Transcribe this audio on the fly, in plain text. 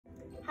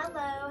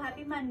Hello,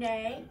 happy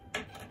Monday.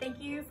 Thank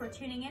you for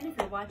tuning in if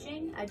you're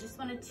watching. I just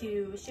wanted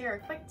to share a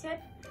quick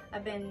tip.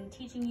 I've been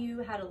teaching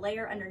you how to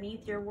layer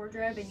underneath your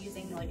wardrobe and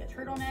using like a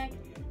turtleneck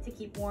to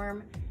keep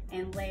warm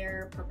and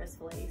layer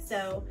purposefully.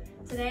 So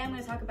today I'm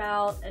going to talk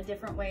about a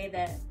different way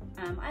that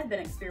I've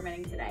been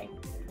experimenting today.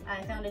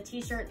 I found a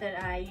t-shirt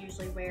that I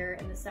usually wear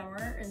in the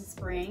summer and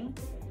spring,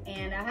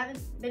 and I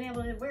haven't been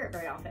able to wear it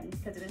very often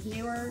because it was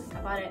newer.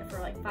 I bought it for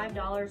like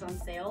 $5 on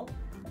sale,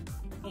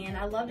 and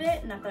I loved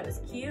it and I thought it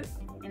was cute,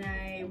 and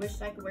I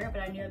wished I could wear it,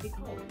 but I knew it'd be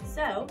cold.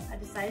 So I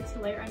decided to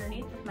layer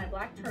underneath with my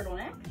black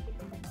turtleneck.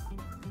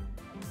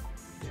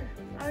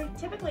 I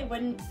typically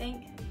wouldn't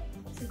think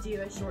to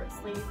do a short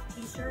sleeve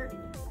t-shirt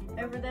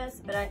over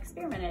this, but I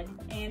experimented,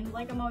 and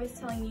like I'm always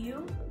telling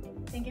you,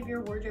 think of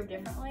your wardrobe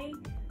differently.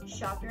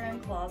 Shop your own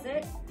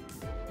closet.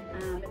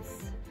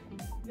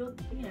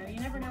 You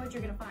never know what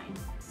you're gonna find.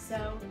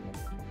 So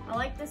I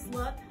like this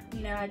look.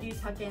 You know, I do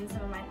tuck in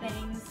some of my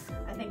things.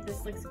 I think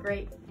this looks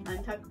great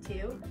untucked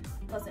too.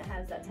 Plus it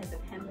has that type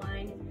of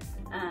hemline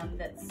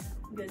that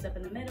goes up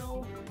in the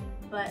middle,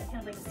 but kind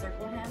of like a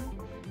circle hem.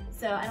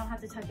 So I don't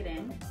have to tuck it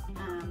in.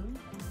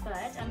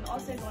 But I'm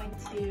also going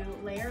to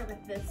layer it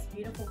with this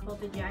beautiful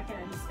quilted jacket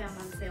I just found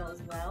on sale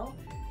as well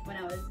when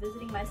I was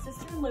visiting my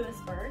sister in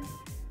Lewisburg.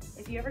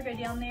 If you ever go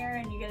down there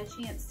and you get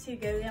a chance to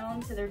go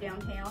down to their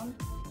downtown,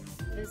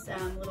 this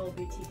little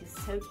boutique is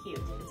so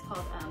cute. It's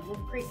called Wolf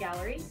Creek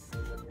Gallery.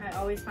 I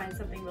always find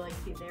something really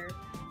cute there.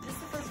 This is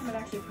the first time I've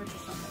actually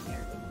purchased something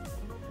there.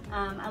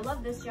 I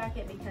love this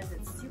jacket because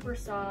it's super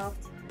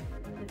soft,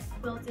 it's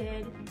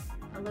quilted.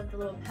 I love the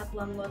little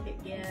peplum look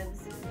it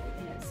gives,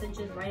 and it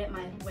cinches right at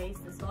my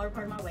waist, the smaller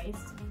part of my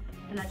waist.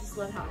 And I just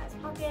love how it has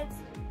pockets.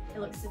 It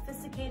looks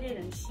sophisticated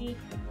and chic.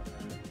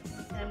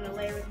 And I'm gonna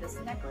layer with this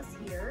necklace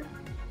here,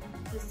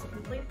 just to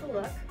complete the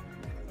look.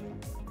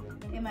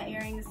 And my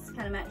earrings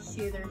kind of match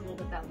too. There's a little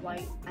bit of that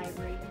white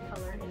ivory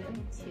color in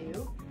them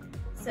too.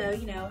 So,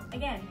 you know,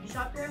 again,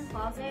 shop your own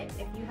closet.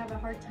 If you have a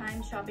hard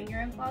time shopping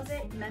your own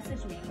closet,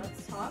 message me,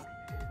 let's talk.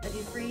 I do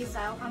free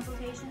style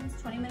consultations,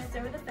 20 minutes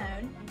over the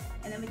phone,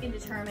 and then we can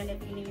determine if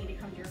you need me to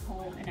come to your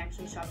home and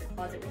actually shop your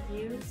closet with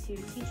you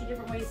to teach you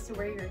different ways to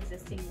wear your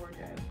existing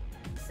wardrobe.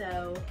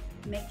 So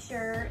make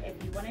sure,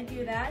 if you want to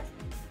do that,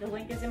 the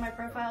link is in my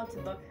profile to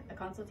book a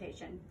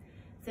consultation.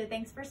 So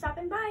thanks for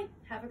stopping by.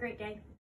 Have a great day.